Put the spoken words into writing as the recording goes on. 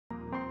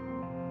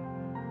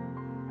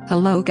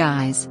Hello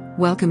guys,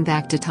 welcome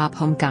back to Top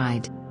Home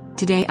Guide.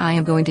 Today I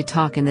am going to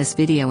talk in this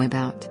video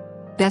about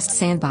best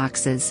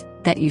sandboxes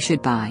that you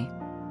should buy.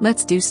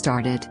 Let's do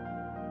started.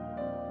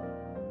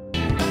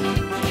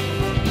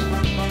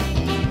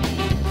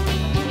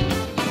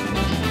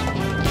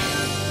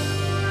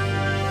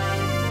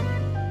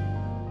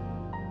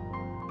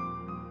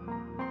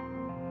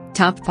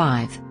 Top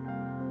 5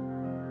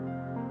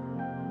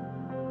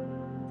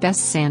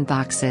 Best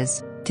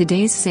sandboxes.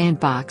 Today's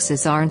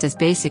sandboxes aren't as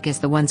basic as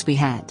the ones we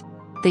had.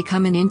 They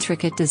come in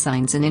intricate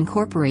designs and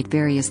incorporate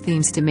various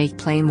themes to make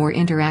play more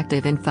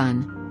interactive and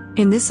fun.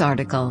 In this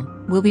article,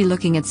 we'll be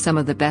looking at some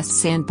of the best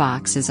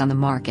sandboxes on the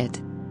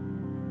market.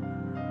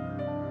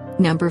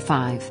 Number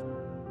 5.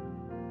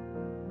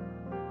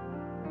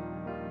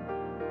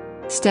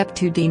 Step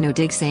 2 Dino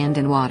digs sand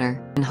and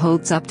water, and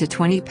holds up to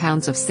 20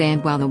 pounds of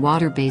sand while the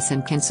water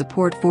basin can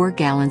support 4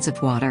 gallons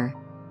of water.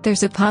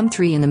 There's a palm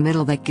tree in the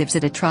middle that gives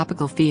it a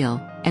tropical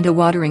feel, and a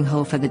watering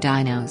hole for the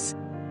dinos.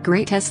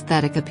 Great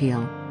aesthetic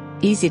appeal.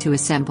 Easy to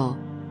assemble.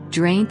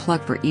 Drain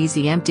plug for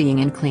easy emptying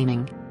and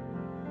cleaning.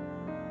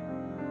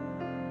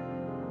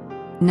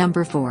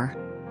 Number 4.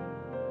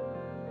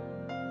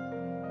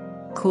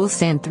 Cool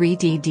Sand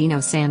 3D Dino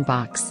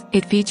Sandbox.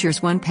 It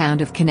features 1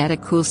 pound of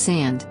kinetic cool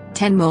sand,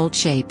 10 mold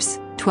shapes,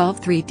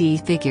 12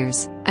 3D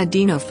figures, a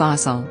dino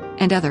fossil,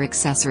 and other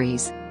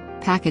accessories.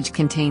 Package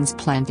contains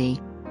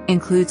plenty.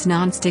 Includes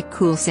non-stick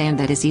cool sand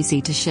that is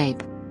easy to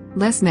shape.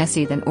 Less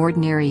messy than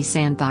ordinary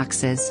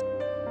sandboxes.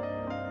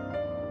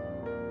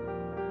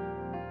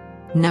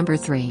 Number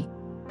 3.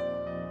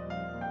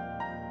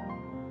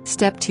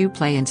 Step 2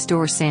 Play and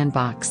Store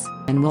Sandbox,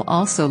 and will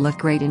also look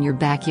great in your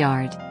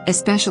backyard,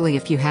 especially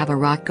if you have a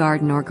rock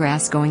garden or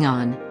grass going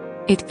on.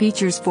 It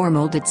features 4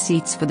 molded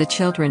seats for the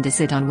children to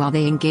sit on while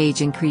they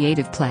engage in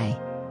creative play.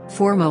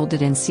 4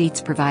 molded-in seats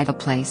provide a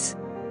place.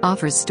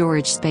 Offers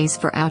storage space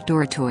for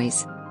outdoor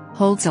toys.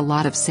 Holds a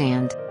lot of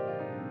sand.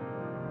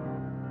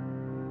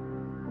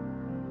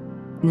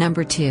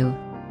 Number 2.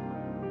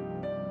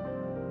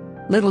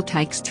 Little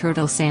Tykes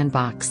Turtle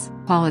Sandbox.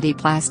 Quality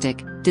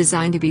plastic,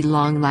 designed to be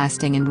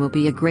long-lasting and will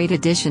be a great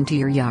addition to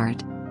your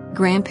yard.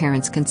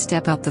 Grandparents can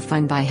step up the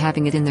fun by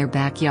having it in their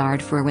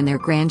backyard for when their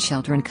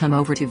grandchildren come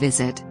over to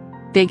visit.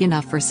 Big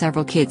enough for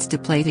several kids to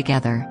play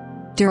together.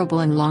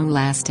 Durable and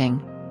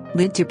long-lasting.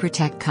 Lid to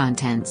protect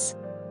contents.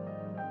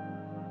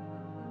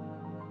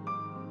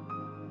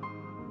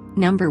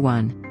 Number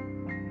 1.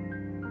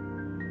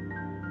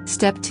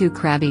 Step 2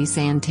 Krabby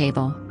Sand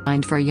Table,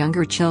 designed for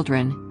younger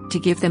children, to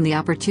give them the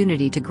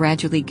opportunity to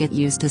gradually get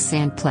used to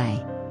sand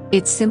play.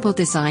 Its simple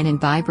design and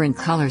vibrant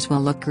colors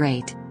will look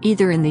great,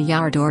 either in the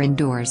yard or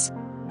indoors.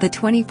 The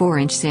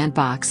 24-inch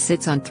sandbox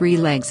sits on 3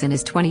 legs and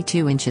is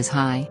 22 inches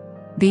high.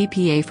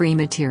 BPA-free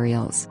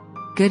materials.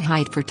 Good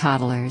height for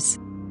toddlers.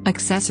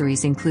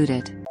 Accessories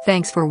included.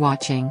 Thanks for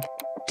watching.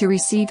 To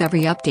receive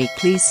every update,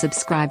 please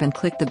subscribe and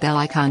click the bell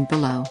icon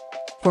below.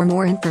 For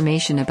more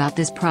information about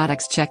this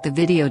products, check the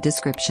video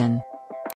description.